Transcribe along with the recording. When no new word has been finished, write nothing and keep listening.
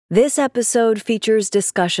This episode features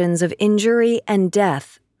discussions of injury and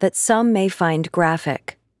death that some may find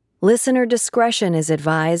graphic. Listener discretion is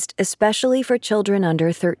advised, especially for children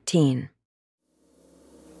under 13.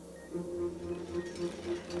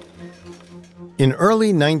 In early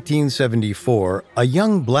 1974, a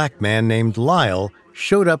young black man named Lyle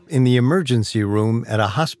showed up in the emergency room at a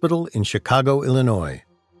hospital in Chicago, Illinois.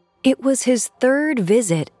 It was his third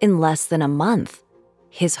visit in less than a month.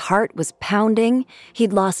 His heart was pounding,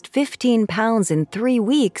 he'd lost 15 pounds in 3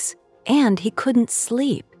 weeks, and he couldn't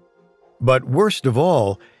sleep. But worst of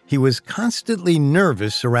all, he was constantly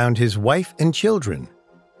nervous around his wife and children.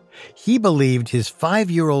 He believed his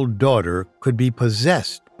 5-year-old daughter could be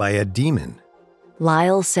possessed by a demon.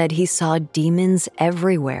 Lyle said he saw demons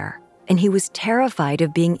everywhere, and he was terrified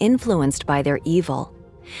of being influenced by their evil.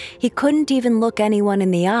 He couldn't even look anyone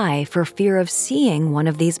in the eye for fear of seeing one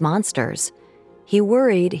of these monsters. He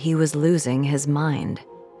worried he was losing his mind.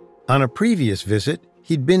 On a previous visit,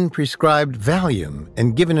 he'd been prescribed Valium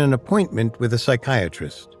and given an appointment with a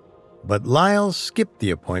psychiatrist. But Lyle skipped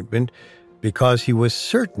the appointment because he was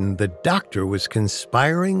certain the doctor was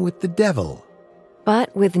conspiring with the devil.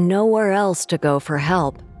 But with nowhere else to go for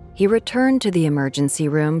help, he returned to the emergency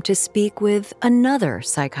room to speak with another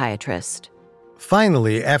psychiatrist.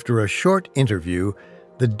 Finally, after a short interview,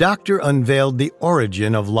 the doctor unveiled the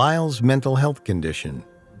origin of Lyle's mental health condition.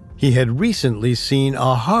 He had recently seen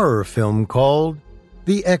a horror film called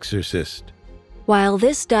The Exorcist. While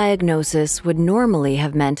this diagnosis would normally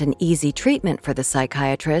have meant an easy treatment for the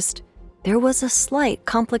psychiatrist, there was a slight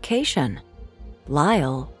complication.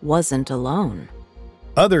 Lyle wasn't alone.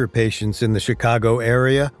 Other patients in the Chicago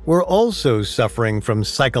area were also suffering from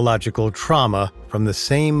psychological trauma from the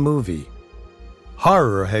same movie.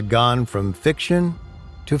 Horror had gone from fiction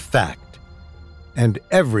to fact, and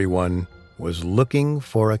everyone was looking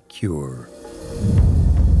for a cure.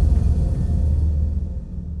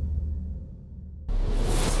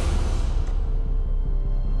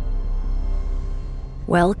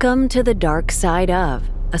 Welcome to The Dark Side Of,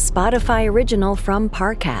 a Spotify original from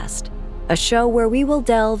Parcast, a show where we will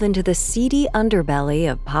delve into the seedy underbelly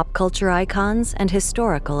of pop culture icons and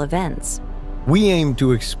historical events. We aim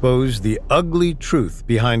to expose the ugly truth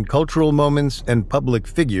behind cultural moments and public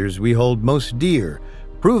figures we hold most dear,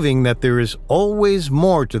 proving that there is always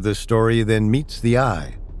more to the story than meets the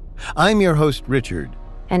eye. I'm your host, Richard.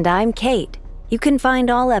 And I'm Kate. You can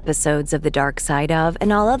find all episodes of The Dark Side Of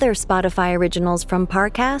and all other Spotify originals from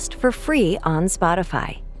Parcast for free on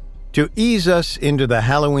Spotify. To ease us into the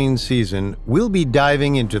Halloween season, we'll be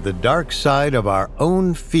diving into the dark side of our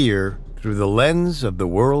own fear through the lens of the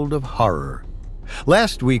world of horror.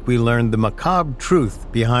 Last week, we learned the macabre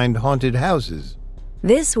truth behind haunted houses.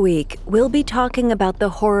 This week, we'll be talking about the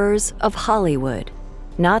horrors of Hollywood.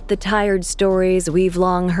 Not the tired stories we've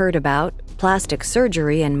long heard about, plastic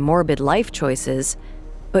surgery and morbid life choices,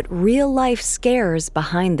 but real-life scares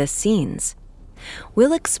behind the scenes.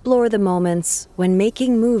 We'll explore the moments when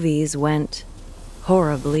making movies went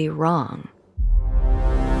horribly wrong.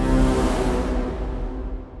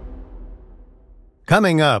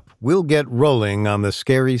 Coming up, we'll get rolling on the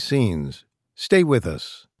scary scenes. Stay with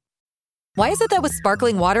us. Why is it that with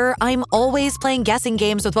sparkling water, I'm always playing guessing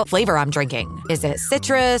games with what flavor I'm drinking? Is it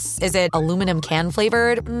citrus? Is it aluminum can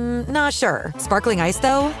flavored? Not sure. Sparkling ice,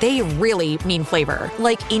 though, they really mean flavor.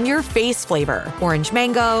 Like in-your-face flavor. Orange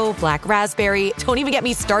mango, black raspberry. Don't even get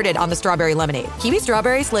me started on the strawberry lemonade. Kiwi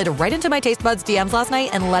strawberry slid right into my taste buds DMs last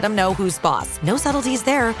night and let them know who's boss. No subtleties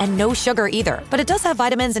there, and no sugar either. But it does have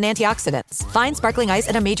vitamins and antioxidants. Find sparkling ice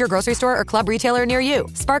at a major grocery store or club retailer near you.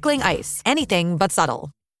 Sparkling ice. Anything but subtle.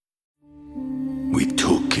 We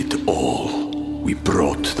took it all. We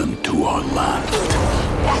brought them to our land.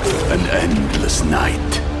 An endless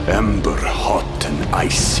night, ember hot and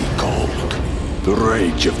icy cold. The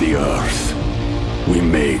rage of the earth. We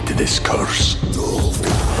made this curse.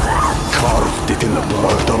 Carved it in the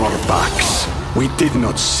blood on our backs. We did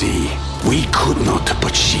not see. We could not,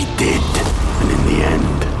 but she did. And in the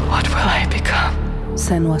end... What will I become?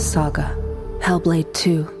 Senua's Saga. Hellblade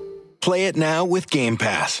 2. Play it now with Game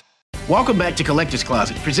Pass. Welcome back to Collector's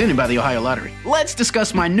Closet, presented by the Ohio Lottery. Let's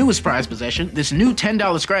discuss my newest prize possession, this new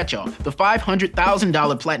 $10 scratch-off, the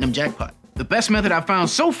 $500,000 Platinum Jackpot. The best method I've found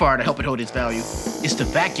so far to help it hold its value is to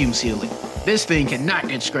vacuum seal it. This thing cannot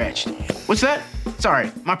get scratched. What's that?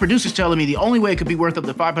 Sorry, my producer's telling me the only way it could be worth up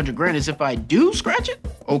to $500,000 is if I do scratch it?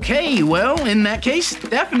 Okay, well, in that case,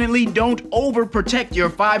 definitely don't overprotect your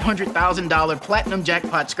 $500,000 Platinum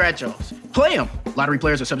Jackpot scratch-offs. Play them. Lottery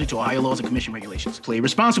players are subject to Ohio laws and commission regulations. Play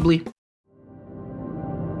responsibly.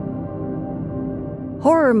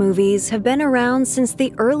 Horror movies have been around since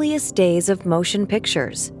the earliest days of motion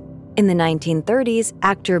pictures. In the 1930s,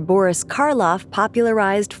 actor Boris Karloff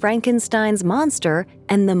popularized Frankenstein's monster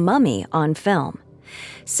and the mummy on film.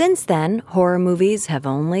 Since then, horror movies have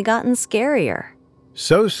only gotten scarier.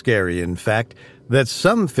 So scary, in fact, that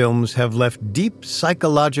some films have left deep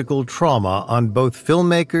psychological trauma on both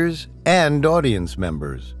filmmakers and audience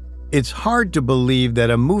members. It's hard to believe that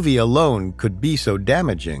a movie alone could be so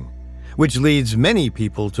damaging, which leads many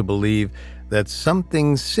people to believe that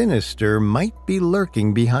something sinister might be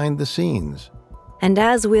lurking behind the scenes. And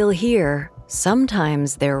as we'll hear,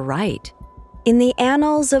 sometimes they're right. In the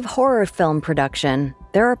annals of horror film production,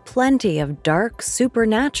 there are plenty of dark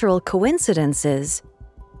supernatural coincidences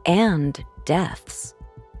and deaths.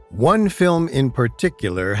 One film in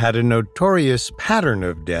particular had a notorious pattern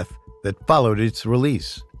of death that followed its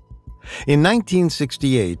release. In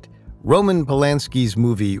 1968, Roman Polanski's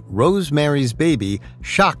movie Rosemary's Baby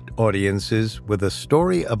shocked audiences with a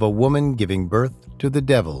story of a woman giving birth to the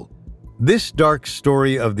devil. This dark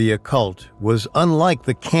story of the occult was unlike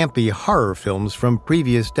the campy horror films from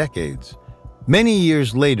previous decades. Many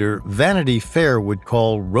years later, Vanity Fair would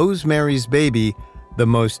call Rosemary's Baby the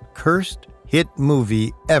most cursed hit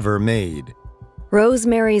movie ever made.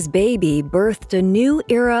 Rosemary's Baby birthed a new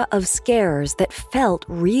era of scares that felt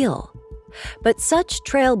real. But such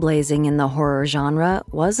trailblazing in the horror genre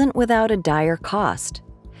wasn't without a dire cost.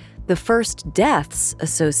 The first deaths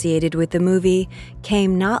associated with the movie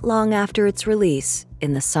came not long after its release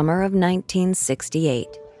in the summer of 1968.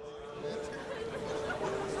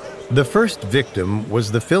 The first victim was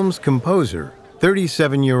the film's composer,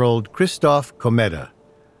 37-year-old Christoph Komeda.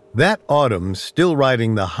 That autumn, still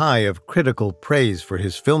riding the high of critical praise for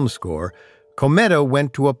his film score, Komeda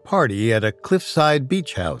went to a party at a cliffside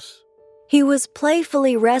beach house. He was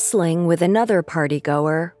playfully wrestling with another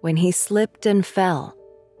partygoer when he slipped and fell.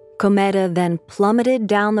 Komeda then plummeted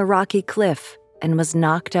down the rocky cliff and was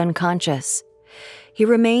knocked unconscious. He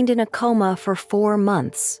remained in a coma for 4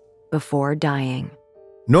 months before dying.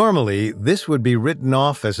 Normally, this would be written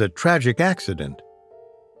off as a tragic accident,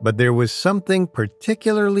 but there was something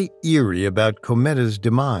particularly eerie about Komeda's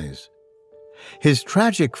demise. His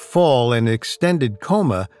tragic fall and extended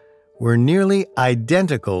coma were nearly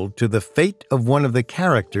identical to the fate of one of the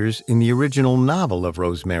characters in the original novel of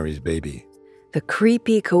Rosemary's Baby. The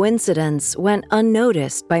creepy coincidence went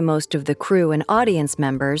unnoticed by most of the crew and audience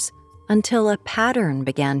members until a pattern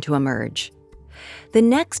began to emerge. The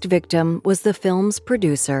next victim was the film's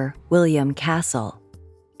producer, William Castle.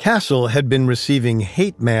 Castle had been receiving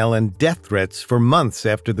hate mail and death threats for months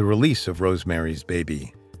after the release of Rosemary's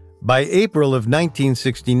Baby. By April of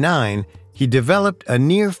 1969, he developed a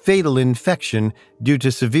near-fatal infection due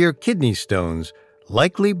to severe kidney stones,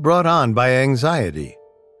 likely brought on by anxiety.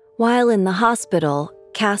 While in the hospital,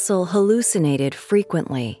 Castle hallucinated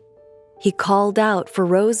frequently. He called out for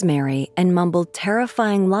Rosemary and mumbled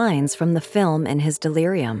terrifying lines from the film in his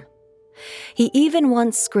delirium. He even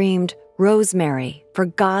once screamed, "Rosemary, for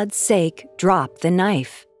God's sake, drop the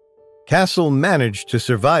knife." Castle managed to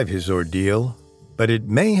survive his ordeal, but it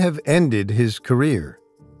may have ended his career.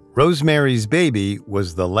 Rosemary's Baby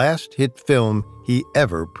was the last hit film he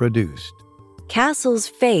ever produced. Castle's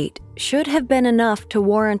fate should have been enough to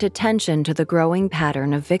warrant attention to the growing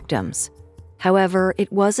pattern of victims. However,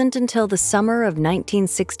 it wasn't until the summer of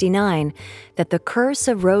 1969 that the curse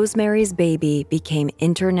of Rosemary's Baby became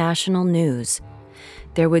international news.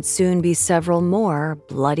 There would soon be several more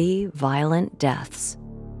bloody, violent deaths.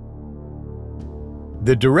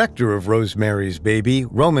 The director of Rosemary's Baby,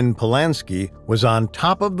 Roman Polanski, was on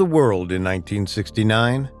top of the world in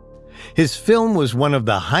 1969. His film was one of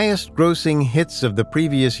the highest-grossing hits of the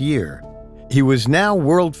previous year. He was now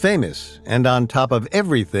world famous, and on top of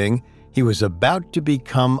everything, he was about to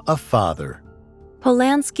become a father.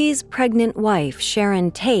 Polanski's pregnant wife, Sharon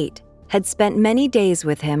Tate, had spent many days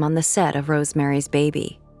with him on the set of Rosemary's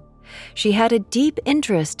Baby. She had a deep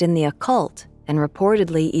interest in the occult and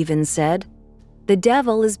reportedly even said, "The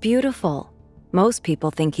devil is beautiful. Most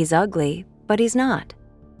people think he's ugly, but he's not."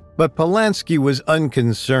 But Polanski was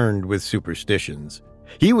unconcerned with superstitions.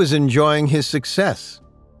 He was enjoying his success,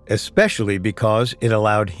 especially because it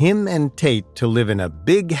allowed him and Tate to live in a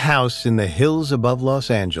big house in the hills above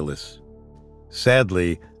Los Angeles.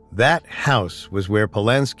 Sadly, that house was where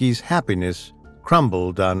Polanski's happiness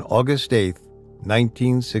crumbled on August 8,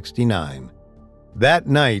 1969. That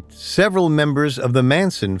night, several members of the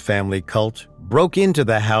Manson family cult broke into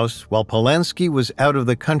the house while Polanski was out of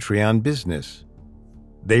the country on business.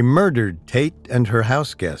 They murdered Tate and her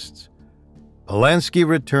house guests. Polanski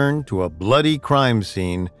returned to a bloody crime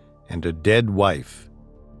scene and a dead wife.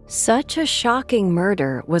 Such a shocking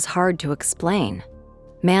murder was hard to explain.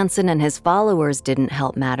 Manson and his followers didn't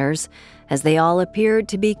help matters, as they all appeared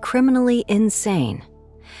to be criminally insane.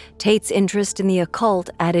 Tate's interest in the occult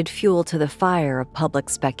added fuel to the fire of public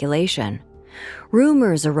speculation.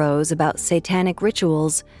 Rumors arose about satanic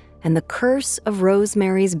rituals and the curse of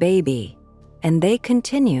Rosemary's Baby, and they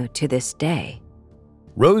continue to this day.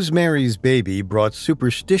 Rosemary's Baby brought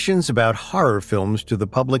superstitions about horror films to the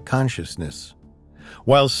public consciousness.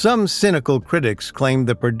 While some cynical critics claimed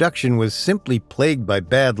the production was simply plagued by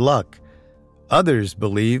bad luck, others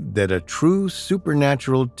believed that a true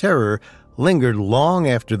supernatural terror lingered long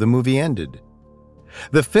after the movie ended.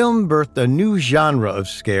 The film birthed a new genre of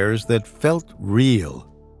scares that felt real.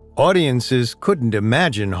 Audiences couldn't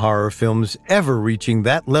imagine horror films ever reaching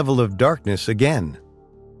that level of darkness again.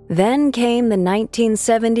 Then came the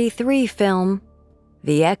 1973 film,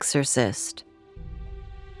 The Exorcist.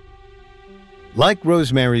 Like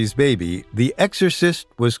Rosemary's Baby, The Exorcist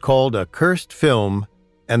was called a cursed film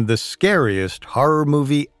and the scariest horror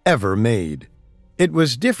movie ever made. It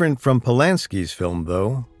was different from Polanski's film,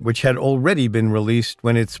 though, which had already been released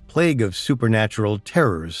when its plague of supernatural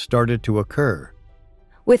terrors started to occur.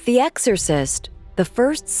 With The Exorcist, the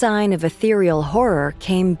first sign of ethereal horror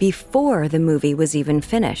came before the movie was even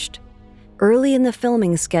finished. Early in the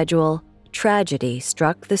filming schedule, tragedy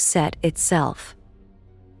struck the set itself.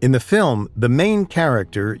 In the film, the main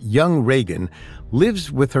character, young Regan,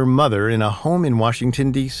 lives with her mother in a home in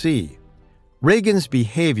Washington, D.C. Regan's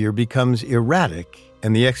behavior becomes erratic,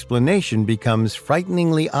 and the explanation becomes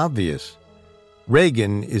frighteningly obvious.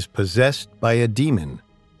 Regan is possessed by a demon.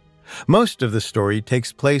 Most of the story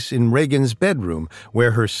takes place in Regan's bedroom,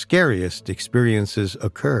 where her scariest experiences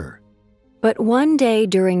occur. But one day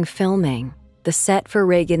during filming, the set for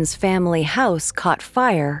Regan's family house caught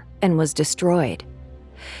fire and was destroyed.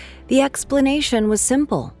 The explanation was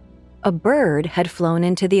simple. A bird had flown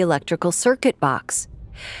into the electrical circuit box.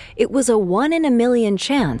 It was a 1 in a million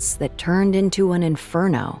chance that turned into an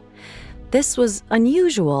inferno. This was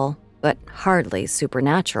unusual, but hardly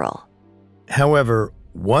supernatural. However,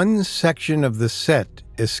 one section of the set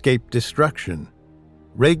escaped destruction.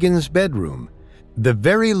 Regan's bedroom, the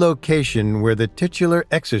very location where the titular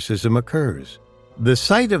exorcism occurs. The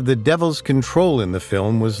site of the devil's control in the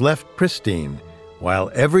film was left pristine,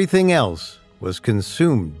 while everything else was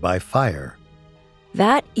consumed by fire.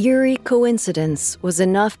 That eerie coincidence was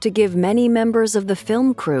enough to give many members of the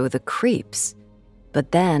film crew the creeps.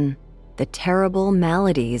 But then, the terrible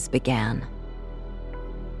maladies began.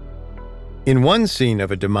 In one scene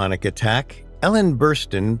of a demonic attack, Ellen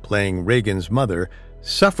Burstyn, playing Regan's mother,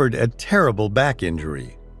 suffered a terrible back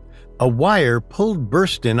injury. A wire pulled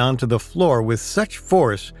Burstyn onto the floor with such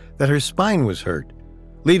force that her spine was hurt,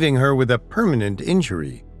 leaving her with a permanent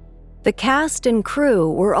injury. The cast and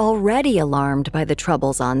crew were already alarmed by the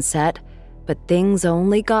troubles on set, but things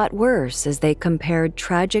only got worse as they compared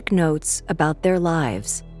tragic notes about their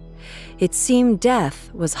lives. It seemed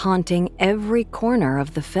death was haunting every corner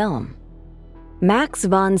of the film. Max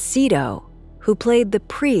von Sydow, who played the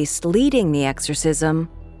priest leading the exorcism,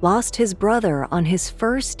 lost his brother on his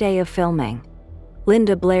first day of filming.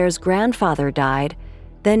 Linda Blair's grandfather died.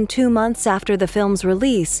 Then 2 months after the film's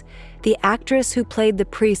release, the actress who played the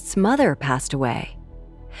priest's mother passed away.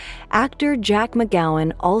 Actor Jack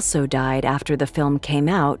McGowan also died after the film came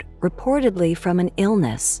out, reportedly from an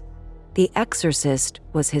illness. The Exorcist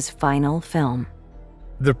was his final film.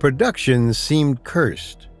 The production seemed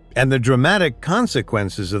cursed, and the dramatic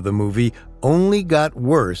consequences of the movie only got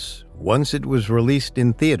worse once it was released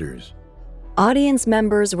in theaters. Audience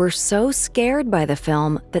members were so scared by the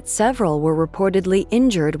film that several were reportedly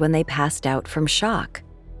injured when they passed out from shock.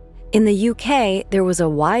 In the UK, there was a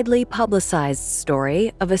widely publicized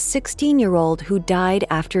story of a 16-year-old who died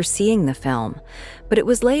after seeing the film, but it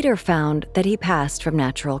was later found that he passed from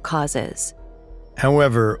natural causes.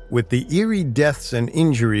 However, with the eerie deaths and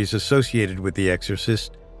injuries associated with The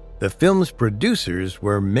Exorcist, the film's producers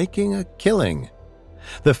were making a killing.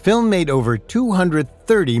 The film made over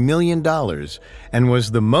 $230 million and was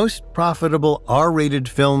the most profitable R-rated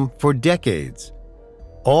film for decades.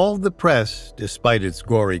 All the press, despite its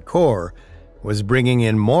gory core, was bringing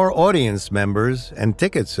in more audience members and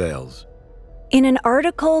ticket sales. In an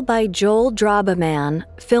article by Joel Drabaman,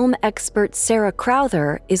 film expert Sarah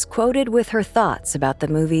Crowther is quoted with her thoughts about the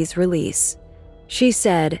movie's release. She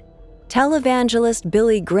said, "Televangelist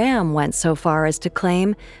Billy Graham went so far as to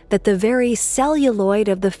claim that the very celluloid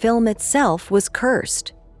of the film itself was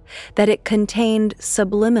cursed, that it contained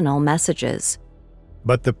subliminal messages."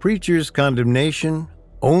 But the preacher's condemnation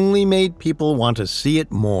only made people want to see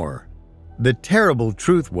it more. The terrible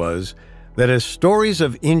truth was that as stories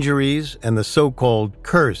of injuries and the so-called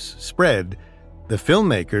curse spread, The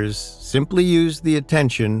filmmakers simply used the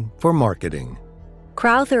attention for marketing.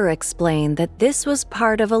 Crowther explained that this was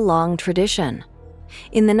part of a long tradition.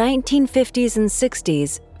 In the 1950s and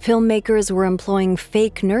 60s, filmmakers were employing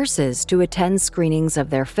fake nurses to attend screenings of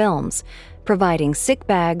their films, providing sick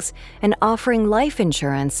bags and offering life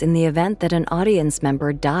insurance in the event that an audience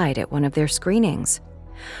member died at one of their screenings.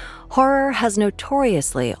 Horror has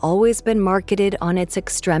notoriously always been marketed on its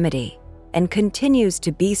extremity and continues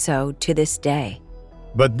to be so to this day.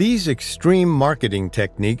 But these extreme marketing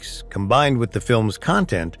techniques, combined with the film's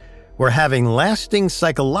content, were having lasting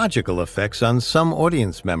psychological effects on some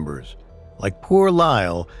audience members. Like poor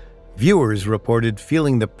Lyle, viewers reported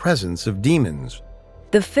feeling the presence of demons.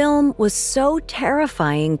 The film was so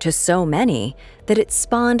terrifying to so many that it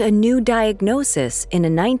spawned a new diagnosis in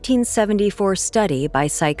a 1974 study by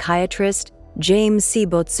psychiatrist James C.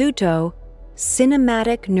 Bozzuto,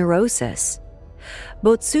 cinematic neurosis.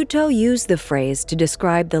 Bozzuto used the phrase to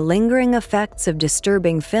describe the lingering effects of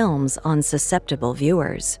disturbing films on susceptible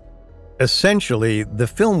viewers. Essentially, the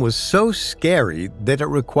film was so scary that it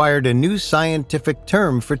required a new scientific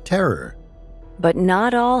term for terror. But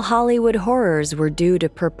not all Hollywood horrors were due to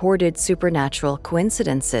purported supernatural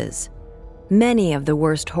coincidences. Many of the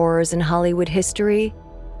worst horrors in Hollywood history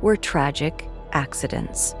were tragic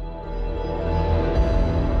accidents.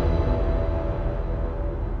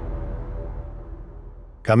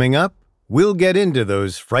 Coming up, we'll get into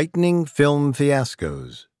those frightening film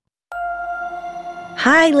fiascos.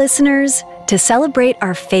 Hi, listeners! To celebrate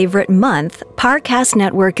our favorite month, Parcast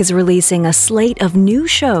Network is releasing a slate of new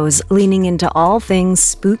shows leaning into all things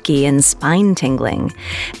spooky and spine-tingling.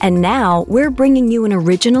 And now, we're bringing you an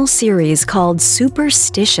original series called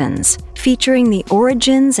Superstitions, featuring the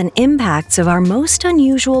origins and impacts of our most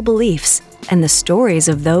unusual beliefs and the stories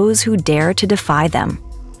of those who dare to defy them.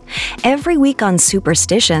 Every week on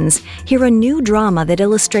Superstitions, hear a new drama that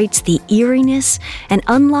illustrates the eeriness and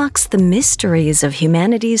unlocks the mysteries of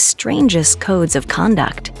humanity's strangest codes of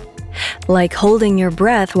conduct. Like holding your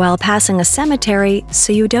breath while passing a cemetery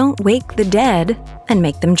so you don't wake the dead and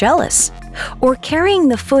make them jealous, or carrying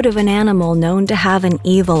the foot of an animal known to have an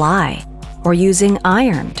evil eye, or using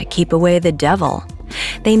iron to keep away the devil.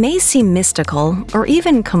 They may seem mystical or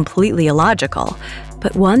even completely illogical,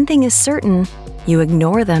 but one thing is certain: you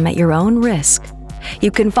ignore them at your own risk. You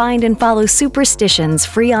can find and follow Superstitions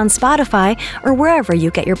free on Spotify or wherever you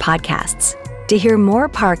get your podcasts. To hear more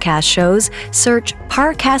Parcast shows, search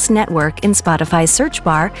Parcast Network in Spotify's search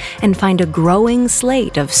bar and find a growing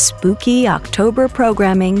slate of spooky October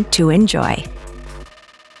programming to enjoy.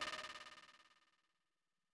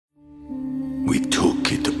 We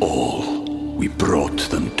took it all. We brought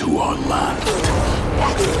them to our land.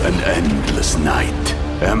 An endless night,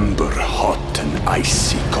 ember hot and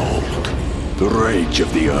icy cold. The rage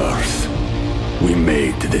of the earth. We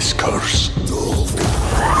made this curse.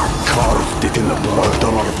 Carved it in the blood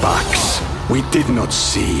on our backs. We did not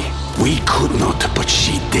see. We could not, but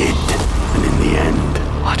she did. And in the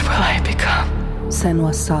end... What will I become?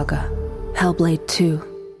 Senua's Saga. Hellblade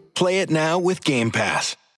 2. Play it now with Game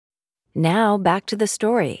Pass. Now back to the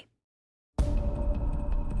story.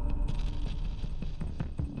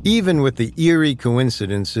 Even with the eerie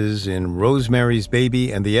coincidences in Rosemary's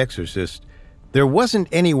Baby and The Exorcist, there wasn't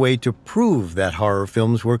any way to prove that horror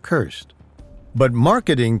films were cursed. But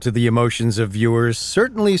marketing to the emotions of viewers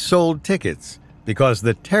certainly sold tickets, because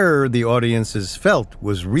the terror the audiences felt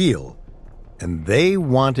was real, and they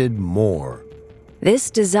wanted more. This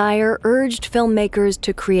desire urged filmmakers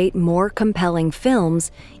to create more compelling films,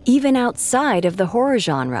 even outside of the horror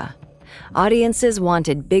genre. Audiences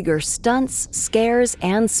wanted bigger stunts, scares,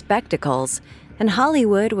 and spectacles, and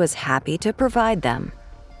Hollywood was happy to provide them.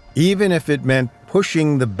 Even if it meant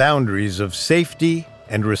pushing the boundaries of safety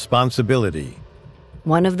and responsibility.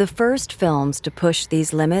 One of the first films to push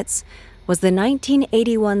these limits was the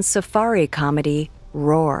 1981 safari comedy,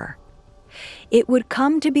 Roar. It would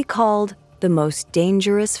come to be called the most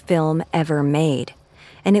dangerous film ever made,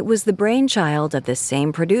 and it was the brainchild of the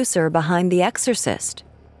same producer behind The Exorcist.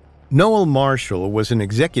 Noel Marshall was an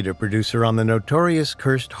executive producer on the notorious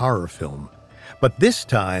cursed horror film, but this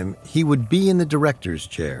time he would be in the director's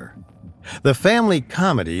chair. The family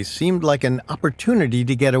comedy seemed like an opportunity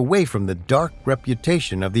to get away from the dark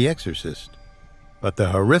reputation of The Exorcist. But the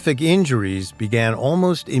horrific injuries began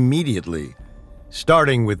almost immediately,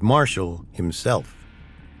 starting with Marshall himself.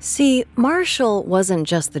 See, Marshall wasn't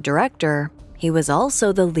just the director, he was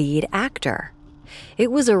also the lead actor.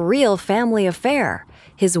 It was a real family affair.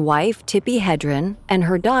 His wife, Tippi Hedren, and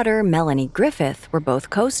her daughter, Melanie Griffith, were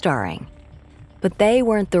both co-starring. But they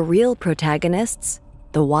weren't the real protagonists.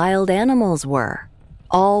 The wild animals were.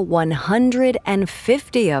 all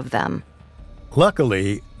 150 of them.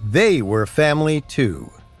 Luckily, they were family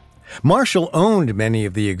too. Marshall owned many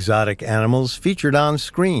of the exotic animals featured on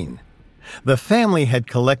screen. The family had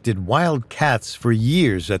collected wild cats for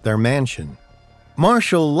years at their mansion.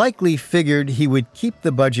 Marshall likely figured he would keep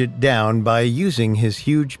the budget down by using his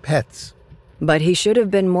huge pets. But he should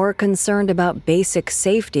have been more concerned about basic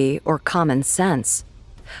safety or common sense.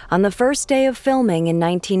 On the first day of filming in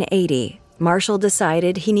 1980, Marshall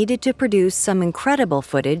decided he needed to produce some incredible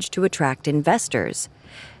footage to attract investors.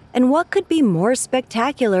 And what could be more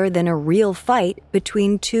spectacular than a real fight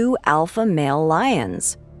between two alpha male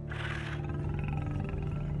lions?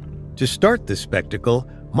 To start the spectacle,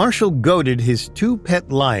 Marshall goaded his two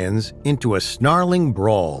pet lions into a snarling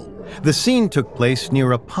brawl. The scene took place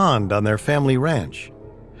near a pond on their family ranch.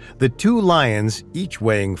 The two lions, each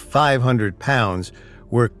weighing 500 pounds,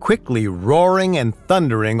 were quickly roaring and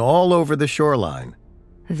thundering all over the shoreline.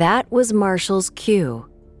 That was Marshall's cue.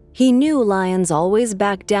 He knew lions always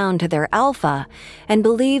back down to their alpha and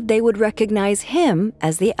believed they would recognize him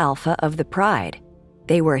as the alpha of the pride.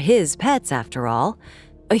 They were his pets, after all.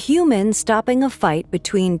 A human stopping a fight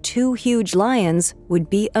between two huge lions would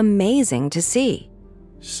be amazing to see.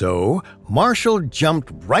 So, Marshall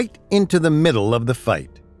jumped right into the middle of the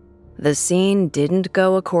fight. The scene didn't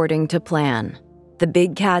go according to plan. The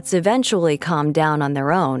big cats eventually calmed down on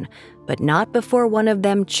their own, but not before one of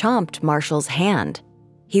them chomped Marshall's hand.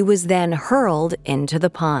 He was then hurled into the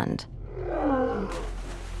pond.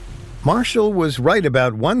 Marshall was right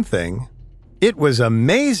about one thing. It was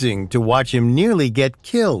amazing to watch him nearly get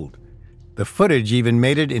killed. The footage even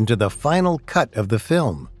made it into the final cut of the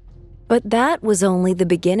film. But that was only the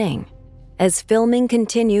beginning. As filming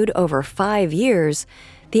continued over 5 years,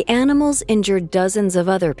 the animals injured dozens of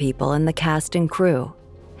other people in the cast and crew.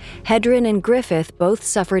 Hedren and Griffith both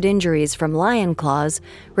suffered injuries from lion claws,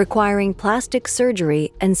 requiring plastic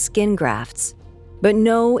surgery and skin grafts. But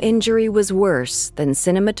no injury was worse than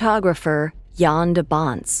cinematographer Jan de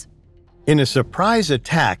Bont's. In a surprise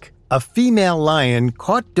attack, a female lion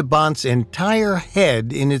caught de Bont's entire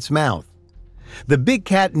head in its mouth. The big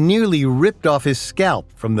cat nearly ripped off his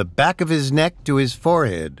scalp from the back of his neck to his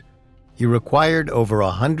forehead. He required over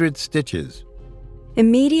 100 stitches.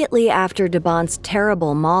 Immediately after de Bont's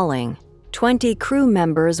terrible mauling, 20 crew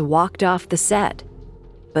members walked off the set.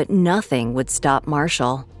 But nothing would stop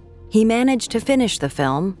Marshall. He managed to finish the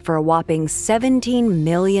film for a whopping $17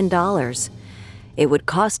 million. It would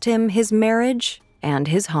cost him his marriage and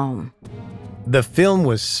his home. The film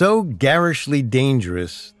was so garishly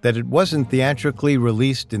dangerous that it wasn't theatrically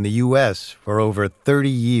released in the U.S. for over 30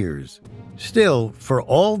 years. Still, for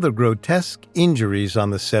all the grotesque injuries on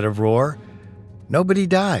the set of Roar, nobody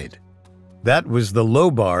died. That was the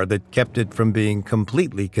low bar that kept it from being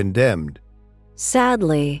completely condemned.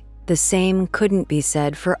 Sadly, the same couldn't be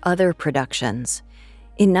said for other productions.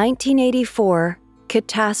 In 1984,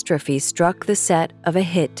 catastrophe struck the set of a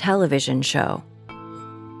hit television show.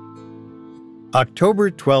 October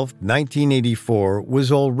 12, 1984 was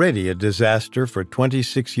already a disaster for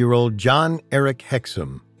 26-year-old John Eric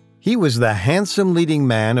Hexum. He was the handsome leading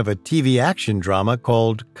man of a TV action drama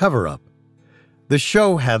called Cover Up. The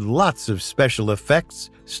show had lots of special effects,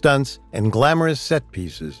 stunts, and glamorous set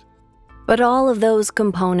pieces. But all of those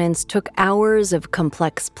components took hours of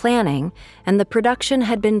complex planning, and the production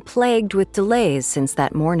had been plagued with delays since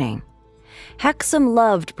that morning. Hexum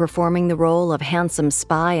loved performing the role of handsome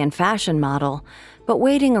spy and fashion model, but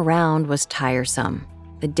waiting around was tiresome.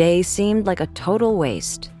 The day seemed like a total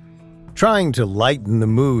waste. Trying to lighten the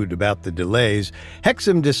mood about the delays,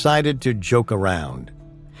 Hexum decided to joke around.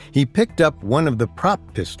 He picked up one of the prop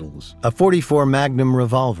pistols, a .44 Magnum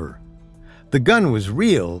revolver. The gun was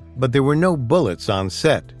real, but there were no bullets on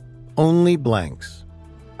set, only blanks.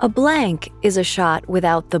 A blank is a shot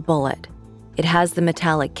without the bullet. It has the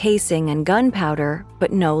metallic casing and gunpowder,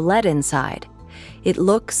 but no lead inside. It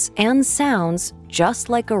looks and sounds just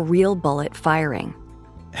like a real bullet firing.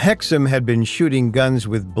 Hexum had been shooting guns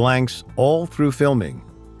with blanks all through filming.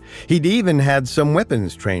 He'd even had some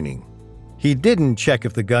weapons training. He didn't check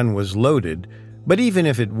if the gun was loaded, but even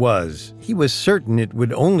if it was, he was certain it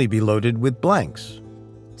would only be loaded with blanks.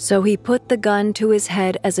 So he put the gun to his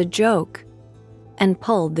head as a joke and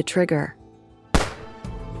pulled the trigger.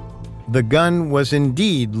 The gun was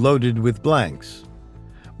indeed loaded with blanks.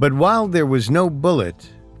 But while there was no bullet,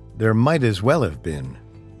 there might as well have been.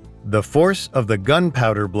 The force of the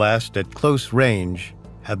gunpowder blast at close range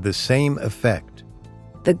had the same effect.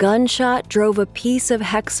 The gunshot drove a piece of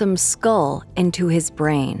Hexum's skull into his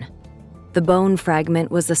brain. The bone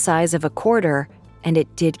fragment was the size of a quarter, and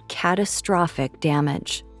it did catastrophic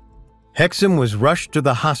damage. Hexum was rushed to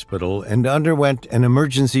the hospital and underwent an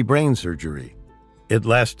emergency brain surgery. It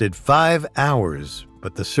lasted 5 hours,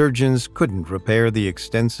 but the surgeons couldn't repair the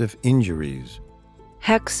extensive injuries.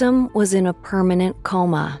 Hexum was in a permanent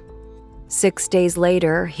coma. 6 days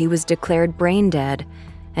later, he was declared brain dead,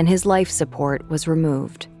 and his life support was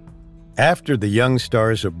removed. After the young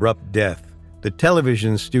star's abrupt death, the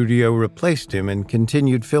television studio replaced him and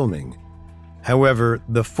continued filming. However,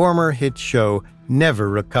 the former hit show never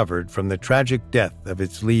recovered from the tragic death of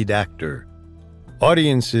its lead actor.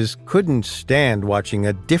 Audiences couldn't stand watching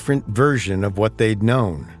a different version of what they'd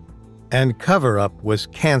known, and Cover Up was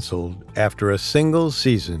canceled after a single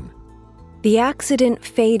season. The accident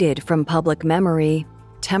faded from public memory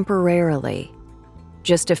temporarily.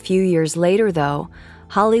 Just a few years later, though,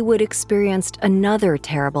 Hollywood experienced another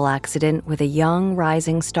terrible accident with a young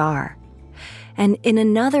rising star. And in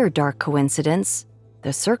another dark coincidence,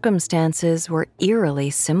 the circumstances were eerily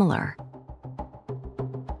similar.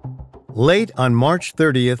 Late on March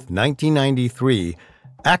 30th, 1993,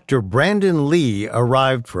 actor Brandon Lee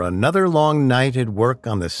arrived for another long night at work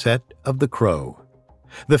on the set of The Crow.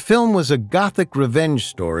 The film was a gothic revenge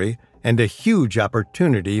story and a huge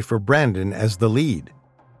opportunity for Brandon as the lead.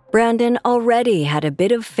 Brandon already had a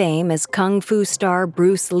bit of fame as kung fu star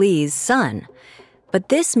Bruce Lee's son, but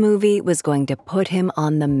this movie was going to put him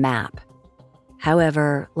on the map.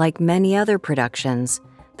 However, like many other productions,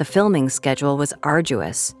 the filming schedule was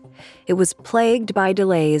arduous. It was plagued by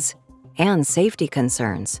delays and safety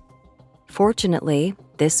concerns. Fortunately,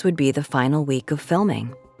 this would be the final week of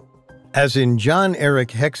filming. As in John Eric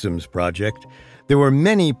Hexum's project, there were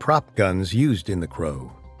many prop guns used in The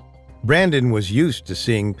Crow. Brandon was used to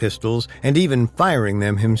seeing pistols and even firing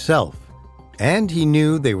them himself, and he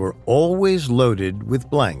knew they were always loaded with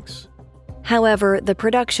blanks. However, the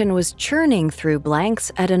production was churning through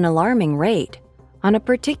blanks at an alarming rate. On a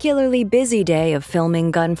particularly busy day of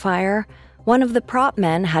filming gunfire, one of the prop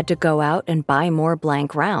men had to go out and buy more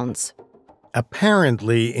blank rounds.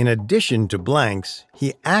 Apparently, in addition to blanks,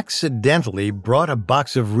 he accidentally brought a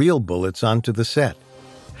box of real bullets onto the set.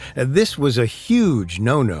 This was a huge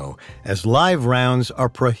no-no, as live rounds are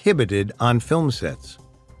prohibited on film sets.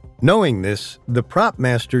 Knowing this, the prop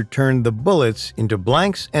master turned the bullets into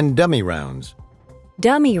blanks and dummy rounds.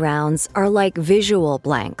 Dummy rounds are like visual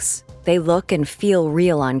blanks. They look and feel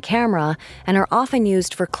real on camera and are often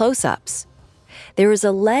used for close-ups. There is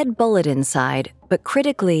a lead bullet inside, but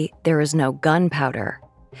critically, there is no gunpowder.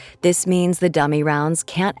 This means the dummy rounds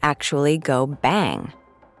can't actually go bang.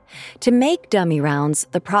 To make dummy rounds,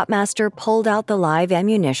 the prop master pulled out the live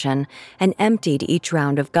ammunition and emptied each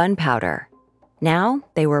round of gunpowder. Now,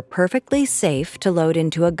 they were perfectly safe to load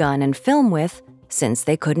into a gun and film with, since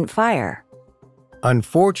they couldn't fire.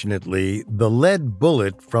 Unfortunately, the lead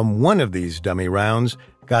bullet from one of these dummy rounds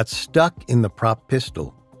got stuck in the prop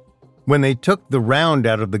pistol. When they took the round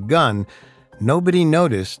out of the gun, nobody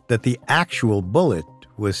noticed that the actual bullet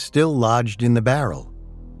was still lodged in the barrel.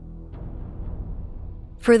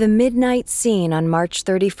 For the midnight scene on March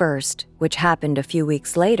 31st, which happened a few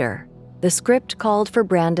weeks later, the script called for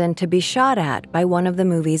Brandon to be shot at by one of the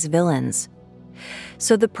movie's villains.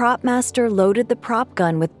 So the prop master loaded the prop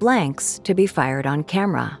gun with blanks to be fired on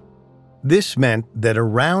camera. This meant that a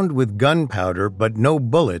round with gunpowder but no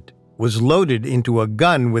bullet was loaded into a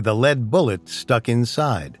gun with a lead bullet stuck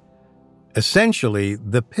inside. Essentially,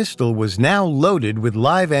 the pistol was now loaded with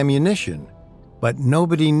live ammunition, but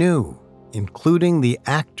nobody knew, including the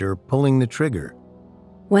actor pulling the trigger.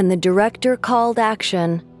 When the director called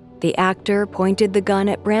action, the actor pointed the gun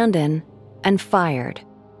at Brandon and fired.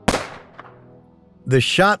 The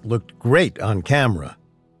shot looked great on camera,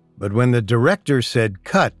 but when the director said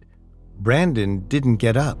cut, Brandon didn't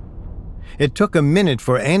get up. It took a minute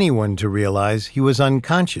for anyone to realize he was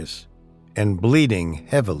unconscious and bleeding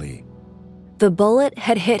heavily. The bullet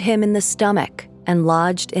had hit him in the stomach and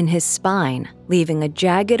lodged in his spine, leaving a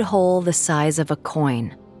jagged hole the size of a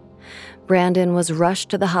coin. Brandon was rushed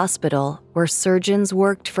to the hospital, where surgeons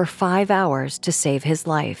worked for 5 hours to save his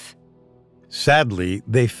life. Sadly,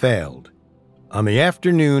 they failed. On the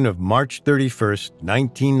afternoon of March 31st,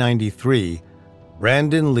 1993,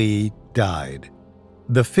 Brandon Lee died.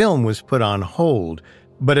 The film was put on hold,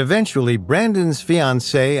 but eventually Brandon's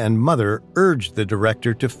fiancée and mother urged the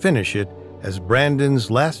director to finish it as Brandon's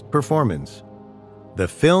last performance. The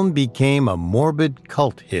film became a morbid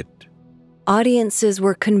cult hit. Audiences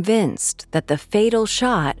were convinced that the fatal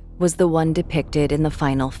shot was the one depicted in the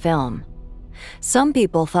final film. Some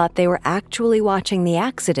people thought they were actually watching the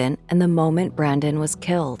accident and the moment Brandon was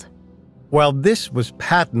killed. While this was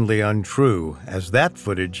patently untrue, as that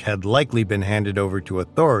footage had likely been handed over to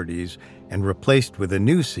authorities and replaced with a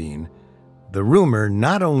new scene, the rumor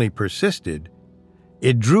not only persisted,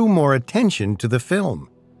 it drew more attention to the film.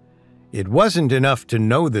 It wasn't enough to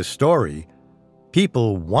know the story.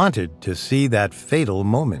 People wanted to see that fatal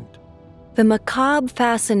moment. The macabre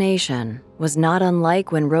fascination was not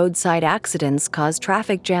unlike when roadside accidents cause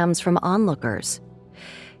traffic jams from onlookers.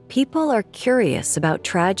 People are curious about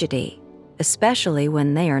tragedy, especially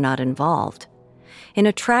when they are not involved. In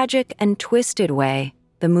a tragic and twisted way,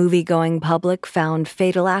 the movie-going public found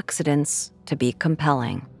fatal accidents to be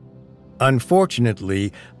compelling.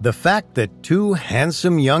 Unfortunately, the fact that two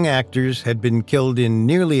handsome young actors had been killed in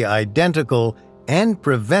nearly identical and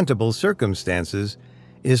preventable circumstances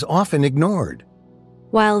is often ignored.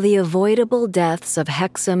 While the avoidable deaths of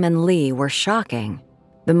Hexam and Lee were shocking,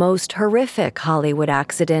 the most horrific Hollywood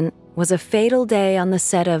accident was a fatal day on the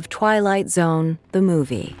set of Twilight Zone, the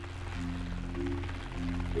movie.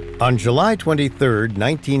 On July 23,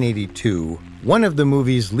 1982, one of the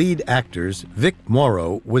movie's lead actors, Vic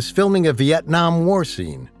Morrow, was filming a Vietnam War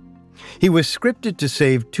scene. He was scripted to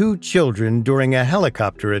save two children during a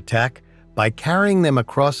helicopter attack by carrying them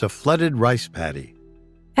across a flooded rice paddy.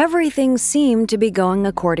 Everything seemed to be going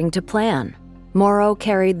according to plan. Morrow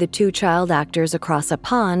carried the two child actors across a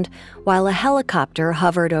pond while a helicopter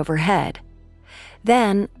hovered overhead.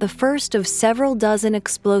 Then, the first of several dozen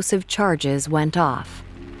explosive charges went off.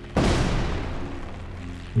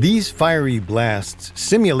 These fiery blasts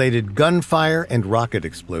simulated gunfire and rocket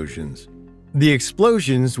explosions. The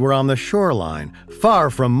explosions were on the shoreline, far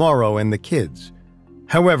from Morrow and the kids.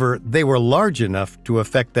 However, they were large enough to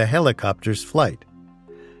affect the helicopter's flight.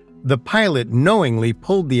 The pilot knowingly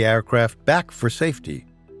pulled the aircraft back for safety.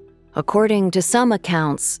 According to some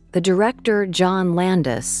accounts, the director, John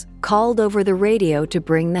Landis, called over the radio to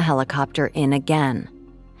bring the helicopter in again.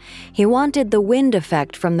 He wanted the wind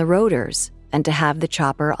effect from the rotors and to have the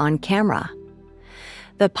chopper on camera.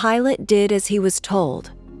 The pilot did as he was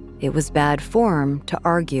told. It was bad form to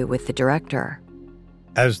argue with the director.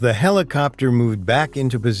 As the helicopter moved back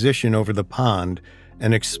into position over the pond,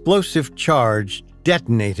 an explosive charge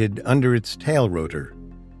detonated under its tail rotor.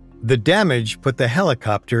 The damage put the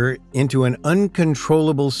helicopter into an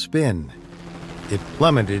uncontrollable spin. It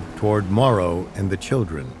plummeted toward Morrow and the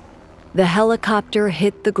children. The helicopter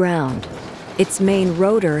hit the ground. Its main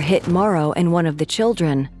rotor hit Morrow and one of the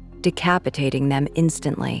children, decapitating them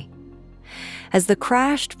instantly. As the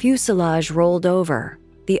crashed fuselage rolled over,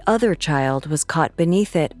 the other child was caught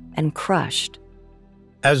beneath it and crushed.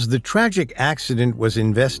 As the tragic accident was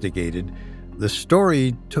investigated, the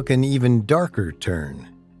story took an even darker turn.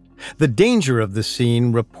 The danger of the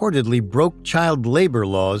scene reportedly broke child labor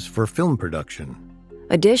laws for film production.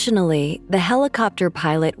 Additionally, the helicopter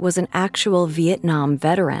pilot was an actual Vietnam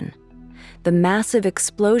veteran. The massive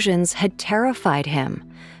explosions had terrified him,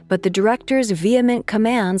 but the director's vehement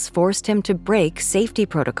commands forced him to break safety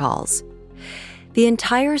protocols. The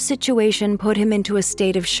entire situation put him into a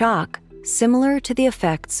state of shock, similar to the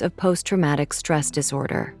effects of post-traumatic stress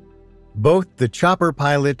disorder. Both the chopper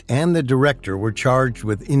pilot and the director were charged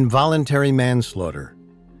with involuntary manslaughter.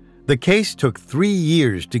 The case took 3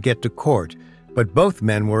 years to get to court, but both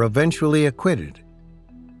men were eventually acquitted.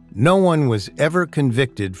 No one was ever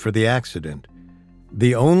convicted for the accident.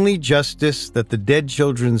 The only justice that the dead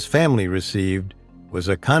children's family received was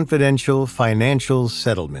a confidential financial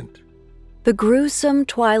settlement. The gruesome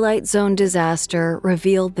Twilight Zone disaster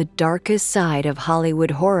revealed the darkest side of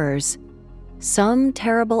Hollywood horrors. Some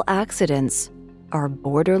terrible accidents are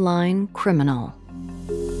borderline criminal.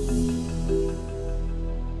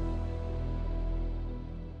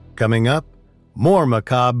 Coming up, more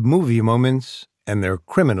macabre movie moments and their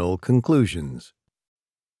criminal conclusions.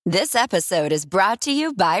 This episode is brought to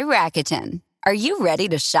you by Rakuten. Are you ready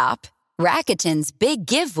to shop? Rakuten's Big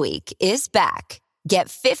Give Week is back. Get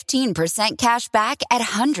 15% cash back at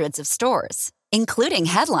hundreds of stores, including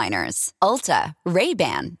Headliners, Ulta,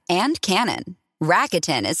 Ray-Ban, and Canon.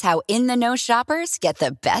 Rakuten is how in-the-know shoppers get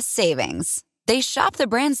the best savings. They shop the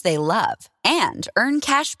brands they love and earn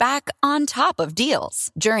cash back on top of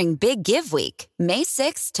deals during Big Give Week, May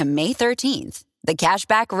 6th to May 13th. The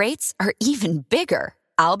cashback rates are even bigger.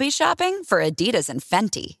 I'll be shopping for Adidas and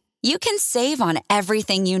Fenty. You can save on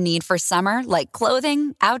everything you need for summer, like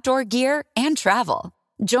clothing, outdoor gear, and travel.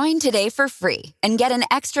 Join today for free and get an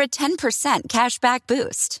extra 10% cashback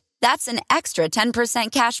boost. That's an extra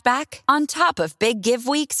 10% cash back on top of Big Give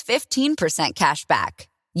Week's 15% cash back.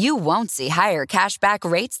 You won't see higher cashback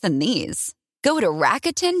rates than these. Go to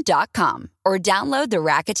Rakuten.com or download the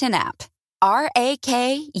Rakuten app.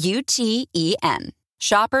 Rakuten.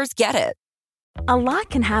 Shoppers get it. A lot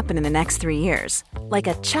can happen in the next 3 years. Like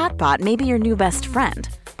a chatbot may be your new best friend.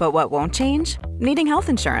 But what won't change? Needing health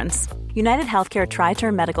insurance. United Healthcare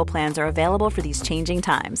Tri-Term Medical Plans are available for these changing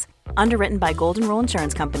times. Underwritten by Golden Rule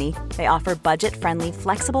Insurance Company, they offer budget-friendly,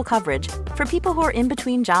 flexible coverage for people who are in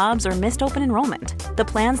between jobs or missed open enrollment. The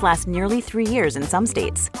plans last nearly 3 years in some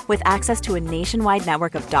states, with access to a nationwide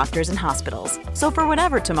network of doctors and hospitals. So for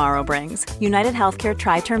whatever tomorrow brings, United Healthcare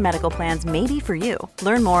Tri-Term Medical Plans may be for you.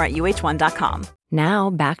 Learn more at uh1.com. Now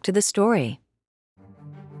back to the story.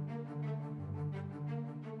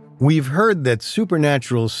 We've heard that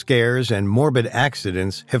supernatural scares and morbid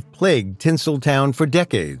accidents have plagued Tinseltown for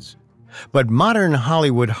decades. But modern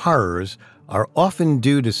Hollywood horrors are often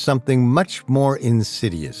due to something much more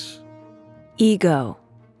insidious. Ego,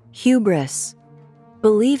 hubris,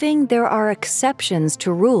 believing there are exceptions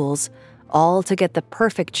to rules, all to get the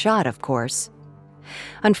perfect shot, of course.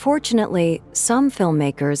 Unfortunately, some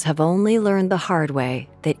filmmakers have only learned the hard way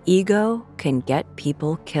that ego can get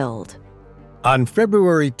people killed. On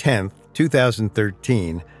February 10,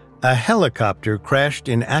 2013, a helicopter crashed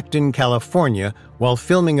in Acton, California while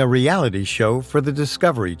filming a reality show for the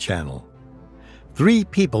Discovery Channel. 3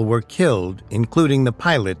 people were killed, including the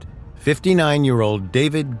pilot, 59-year-old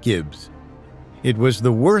David Gibbs. It was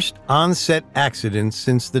the worst on-set accident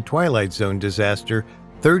since the Twilight Zone disaster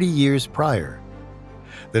 30 years prior.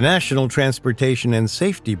 The National Transportation and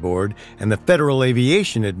Safety Board and the Federal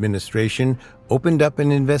Aviation Administration opened up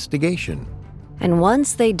an investigation. And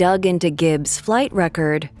once they dug into Gibbs' flight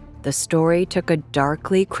record, the story took a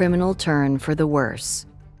darkly criminal turn for the worse.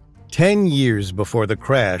 10 years before the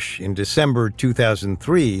crash, in December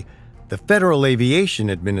 2003, the Federal Aviation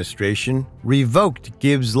Administration revoked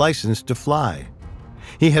Gibbs' license to fly.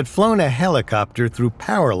 He had flown a helicopter through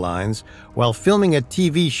power lines while filming a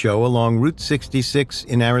TV show along Route 66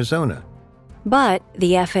 in Arizona. But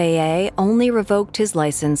the FAA only revoked his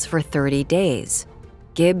license for 30 days.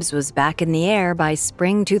 Gibbs was back in the air by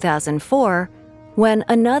spring 2004 when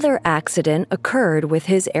another accident occurred with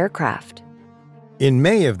his aircraft. In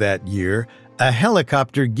May of that year, a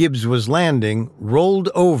helicopter Gibbs was landing rolled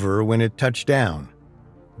over when it touched down.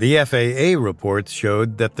 The FAA reports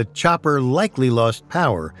showed that the chopper likely lost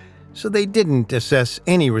power, so they didn't assess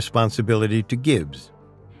any responsibility to Gibbs.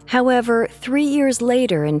 However, 3 years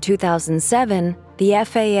later in 2007, the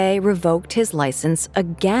FAA revoked his license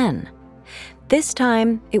again. This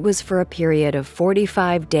time, it was for a period of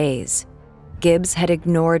 45 days. Gibbs had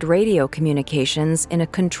ignored radio communications in a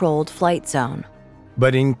controlled flight zone.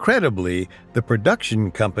 But incredibly, the production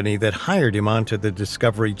company that hired him onto the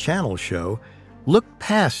Discovery Channel show looked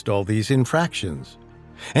past all these infractions.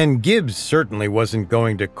 And Gibbs certainly wasn't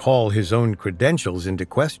going to call his own credentials into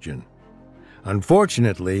question.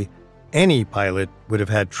 Unfortunately, any pilot would have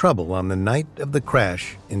had trouble on the night of the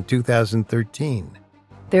crash in 2013.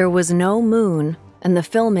 There was no moon, and the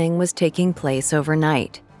filming was taking place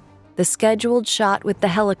overnight. The scheduled shot with the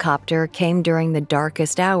helicopter came during the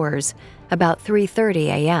darkest hours, about 3:30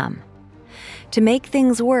 a.m. To make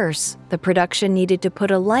things worse, the production needed to put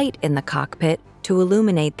a light in the cockpit to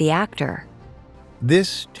illuminate the actor.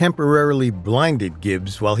 This temporarily blinded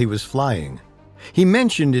Gibbs while he was flying. He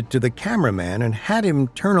mentioned it to the cameraman and had him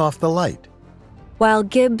turn off the light. While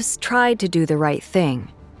Gibbs tried to do the right thing,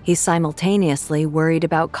 he simultaneously worried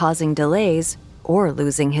about causing delays or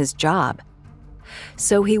losing his job.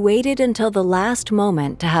 So he waited until the last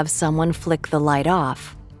moment to have someone flick the light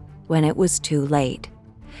off, when it was too late.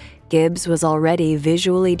 Gibbs was already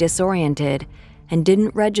visually disoriented and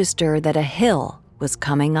didn't register that a hill was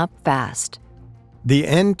coming up fast. The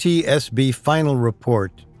NTSB final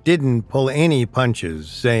report didn't pull any punches,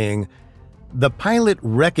 saying, "The pilot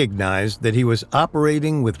recognized that he was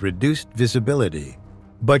operating with reduced visibility,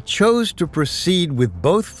 but chose to proceed with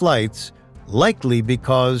both flights, likely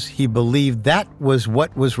because he believed that was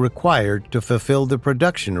what was required to fulfill the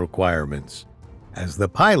production requirements. As the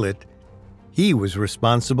pilot, he was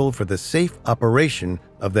responsible for the safe operation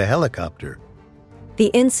of the helicopter."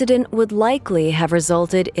 The incident would likely have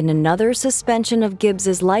resulted in another suspension of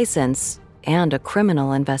Gibbs's license and a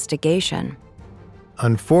criminal investigation.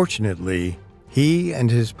 Unfortunately, he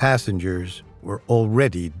and his passengers were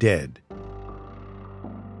already dead.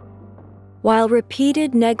 While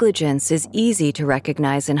repeated negligence is easy to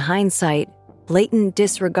recognize in hindsight, blatant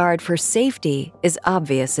disregard for safety is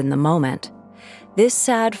obvious in the moment. This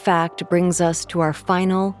sad fact brings us to our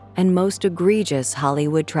final and most egregious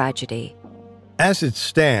Hollywood tragedy. As it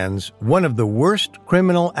stands, one of the worst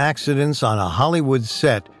criminal accidents on a Hollywood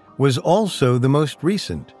set was also the most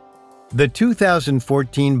recent. The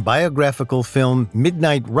 2014 biographical film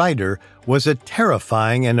Midnight Rider was a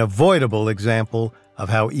terrifying and avoidable example of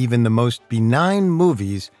how even the most benign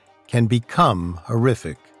movies can become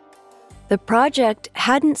horrific. The project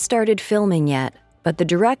hadn't started filming yet, but the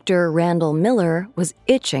director, Randall Miller, was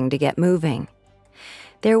itching to get moving.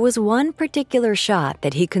 There was one particular shot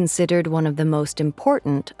that he considered one of the most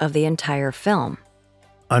important of the entire film.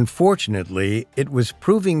 Unfortunately, it was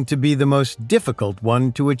proving to be the most difficult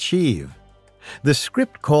one to achieve. The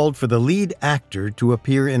script called for the lead actor to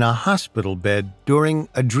appear in a hospital bed during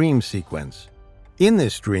a dream sequence. In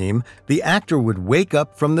this dream, the actor would wake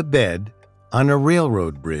up from the bed on a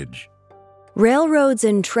railroad bridge. Railroads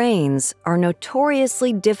and trains are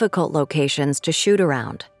notoriously difficult locations to shoot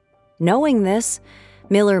around. Knowing this,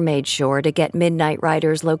 Miller made sure to get Midnight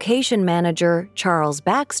Rider's location manager, Charles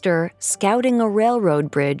Baxter, scouting a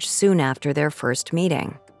railroad bridge soon after their first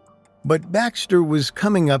meeting. But Baxter was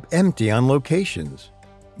coming up empty on locations.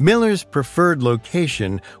 Miller's preferred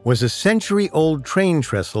location was a century-old train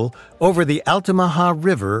trestle over the Altamaha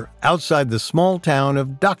River outside the small town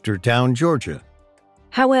of Doctortown, Georgia.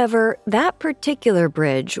 However, that particular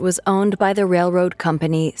bridge was owned by the railroad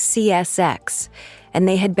company CSX, and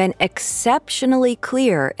they had been exceptionally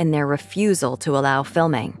clear in their refusal to allow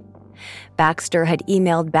filming. Baxter had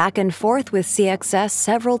emailed back and forth with CSX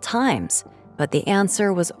several times, but the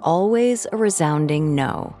answer was always a resounding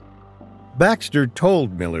no. Baxter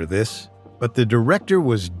told Miller this, but the director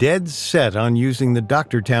was dead set on using the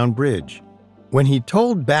Doctortown Bridge. When he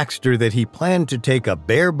told Baxter that he planned to take a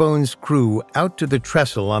bare-bones crew out to the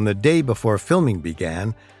trestle on the day before filming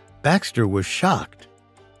began, Baxter was shocked.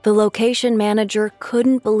 The location manager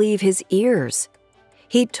couldn't believe his ears.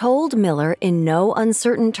 He told Miller in no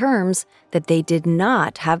uncertain terms that they did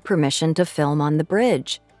not have permission to film on the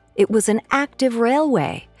bridge. It was an active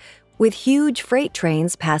railway, with huge freight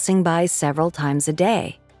trains passing by several times a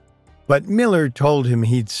day. But Miller told him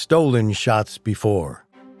he'd stolen shots before.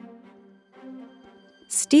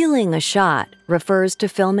 Stealing a shot refers to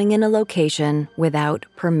filming in a location without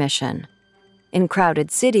permission. In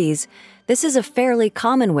crowded cities, this is a fairly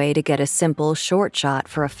common way to get a simple short shot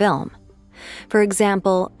for a film. For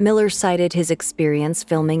example, Miller cited his experience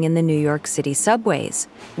filming in the New York City subways,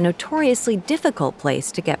 a notoriously difficult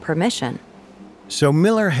place to get permission. So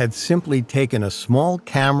Miller had simply taken a small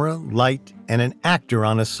camera, light, and an actor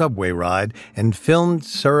on a subway ride and filmed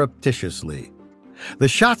surreptitiously. The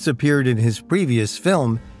shots appeared in his previous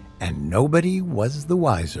film, and nobody was the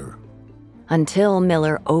wiser. Until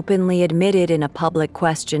Miller openly admitted in a public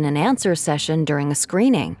question and answer session during a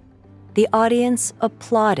screening. The audience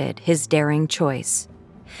applauded his daring choice.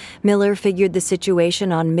 Miller figured the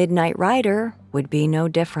situation on Midnight Rider would be no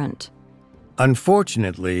different.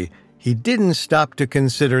 Unfortunately, he didn't stop to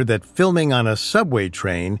consider that filming on a subway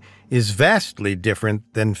train is vastly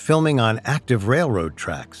different than filming on active railroad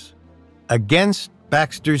tracks. Against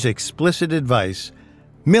Baxter's explicit advice,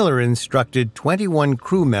 Miller instructed 21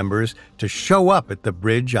 crew members to show up at the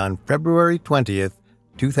bridge on February 20th,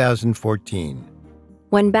 2014.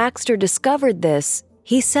 When Baxter discovered this,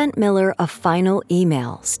 he sent Miller a final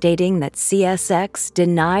email stating that CSX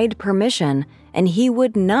denied permission and he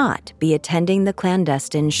would not be attending the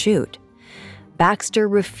clandestine shoot. Baxter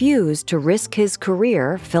refused to risk his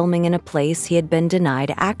career filming in a place he had been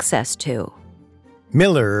denied access to.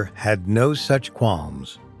 Miller had no such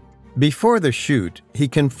qualms. Before the shoot, he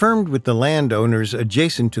confirmed with the landowners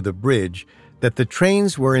adjacent to the bridge that the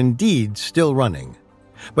trains were indeed still running.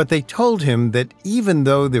 But they told him that even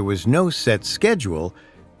though there was no set schedule,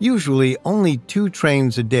 usually only 2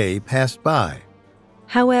 trains a day passed by.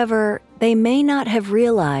 However, they may not have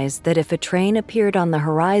realized that if a train appeared on the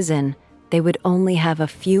horizon, they would only have a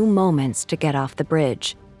few moments to get off the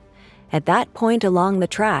bridge. At that point along the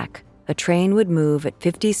track, a train would move at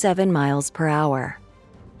 57 miles per hour.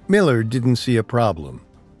 Miller didn't see a problem.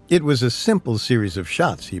 It was a simple series of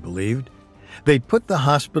shots, he believed. They'd put the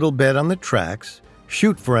hospital bed on the tracks,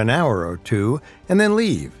 shoot for an hour or 2, and then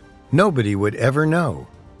leave. Nobody would ever know.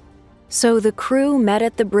 So the crew met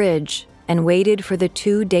at the bridge and waited for the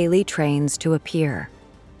 2 daily trains to appear.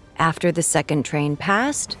 After the second train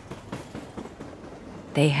passed,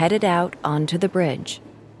 they headed out onto the bridge.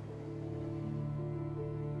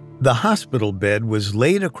 The hospital bed was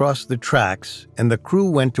laid across the tracks, and the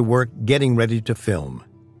crew went to work getting ready to film.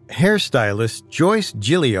 Hairstylist Joyce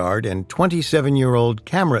Gilliard and 27-year-old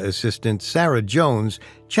camera assistant Sarah Jones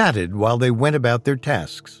chatted while they went about their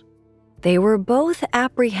tasks. They were both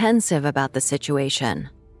apprehensive about the situation.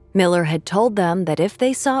 Miller had told them that if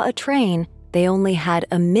they saw a train, they only had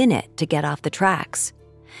a minute to get off the tracks.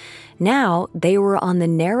 Now they were on the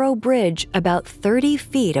narrow bridge about 30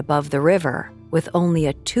 feet above the river, with only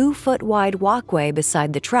a 2-foot-wide walkway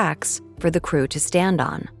beside the tracks for the crew to stand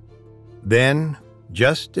on. Then,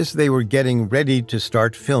 just as they were getting ready to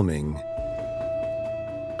start filming,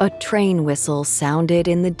 a train whistle sounded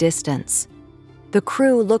in the distance. The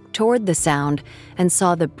crew looked toward the sound and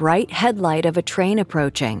saw the bright headlight of a train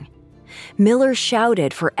approaching. Miller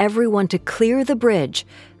shouted for everyone to clear the bridge,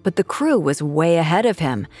 but the crew was way ahead of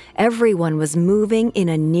him. Everyone was moving in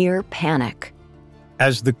a near panic.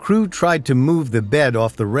 As the crew tried to move the bed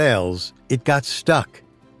off the rails, it got stuck.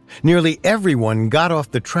 Nearly everyone got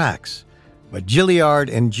off the tracks, but Gilliard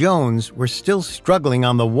and Jones were still struggling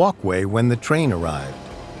on the walkway when the train arrived.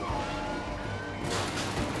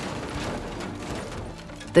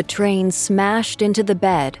 The train smashed into the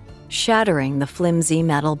bed, shattering the flimsy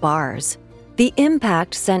metal bars. The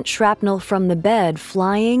impact sent shrapnel from the bed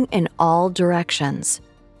flying in all directions.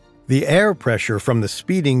 The air pressure from the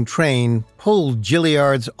speeding train pulled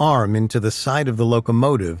Gilliard's arm into the side of the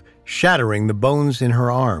locomotive, shattering the bones in her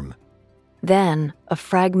arm. Then, a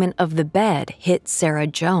fragment of the bed hit Sarah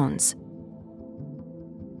Jones.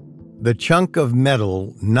 The chunk of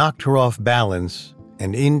metal knocked her off balance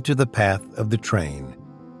and into the path of the train.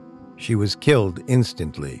 She was killed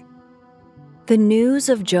instantly. The news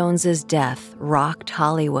of Jones's death rocked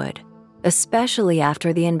Hollywood, especially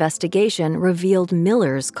after the investigation revealed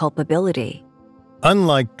Miller's culpability.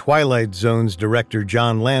 Unlike Twilight Zone's director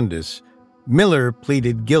John Landis, Miller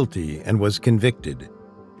pleaded guilty and was convicted.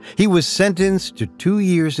 He was sentenced to 2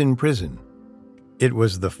 years in prison. It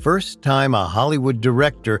was the first time a Hollywood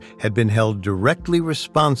director had been held directly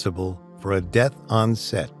responsible for a death on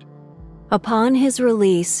set. Upon his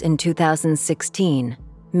release in 2016,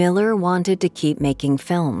 Miller wanted to keep making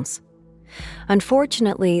films.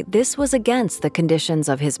 Unfortunately, this was against the conditions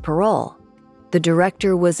of his parole. The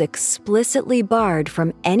director was explicitly barred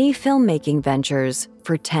from any filmmaking ventures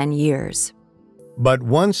for 10 years. But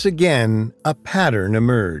once again, a pattern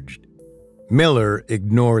emerged. Miller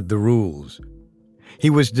ignored the rules. He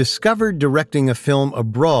was discovered directing a film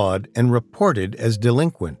abroad and reported as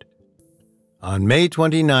delinquent. On May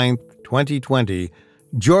 29, 2020,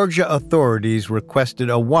 Georgia authorities requested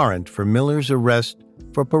a warrant for Miller's arrest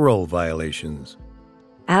for parole violations.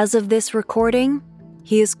 As of this recording,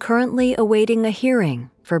 he is currently awaiting a hearing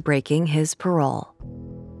for breaking his parole.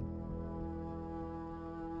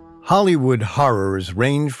 Hollywood horrors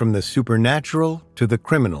range from the supernatural to the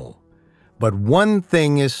criminal. But one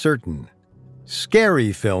thing is certain: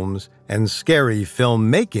 scary films and scary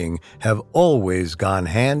filmmaking have always gone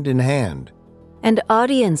hand in hand. And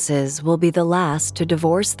audiences will be the last to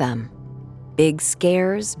divorce them. Big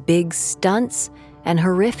scares, big stunts, and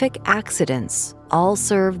horrific accidents all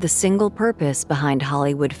serve the single purpose behind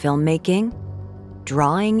Hollywood filmmaking: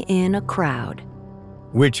 drawing in a crowd.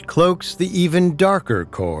 Which cloaks the even darker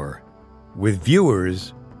core. With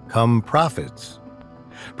viewers come profits.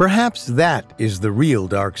 Perhaps that is the real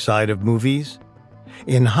dark side of movies.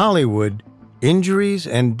 In Hollywood, injuries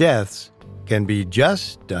and deaths can be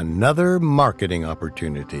just another marketing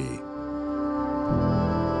opportunity.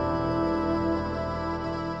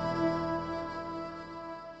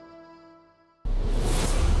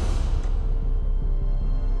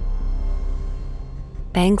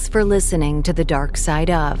 Thanks for listening to The Dark Side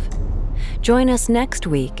Of. Join us next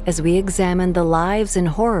week as we examine the lives and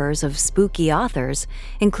horrors of spooky authors,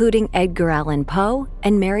 including Edgar Allan Poe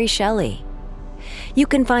and Mary Shelley. You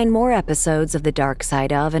can find more episodes of The Dark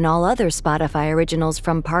Side Of and all other Spotify originals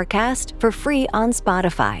from Parcast for free on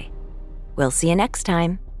Spotify. We'll see you next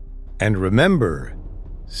time. And remember,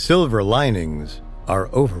 silver linings are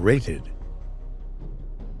overrated.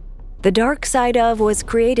 The Dark Side Of was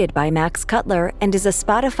created by Max Cutler and is a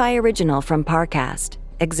Spotify original from Parcast.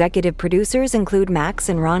 Executive producers include Max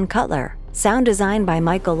and Ron Cutler. Sound design by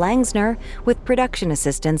Michael Langsner, with production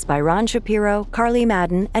assistance by Ron Shapiro, Carly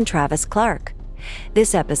Madden, and Travis Clark.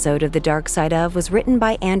 This episode of The Dark Side Of was written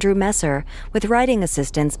by Andrew Messer, with writing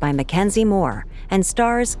assistance by Mackenzie Moore, and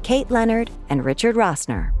stars Kate Leonard and Richard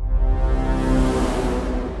Rossner.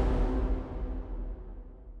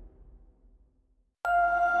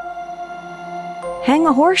 Hang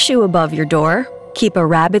a horseshoe above your door, keep a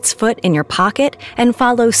rabbit's foot in your pocket, and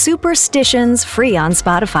follow Superstitions free on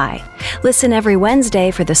Spotify. Listen every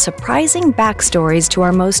Wednesday for the surprising backstories to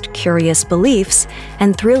our most curious beliefs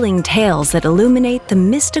and thrilling tales that illuminate the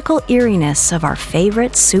mystical eeriness of our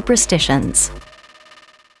favorite superstitions.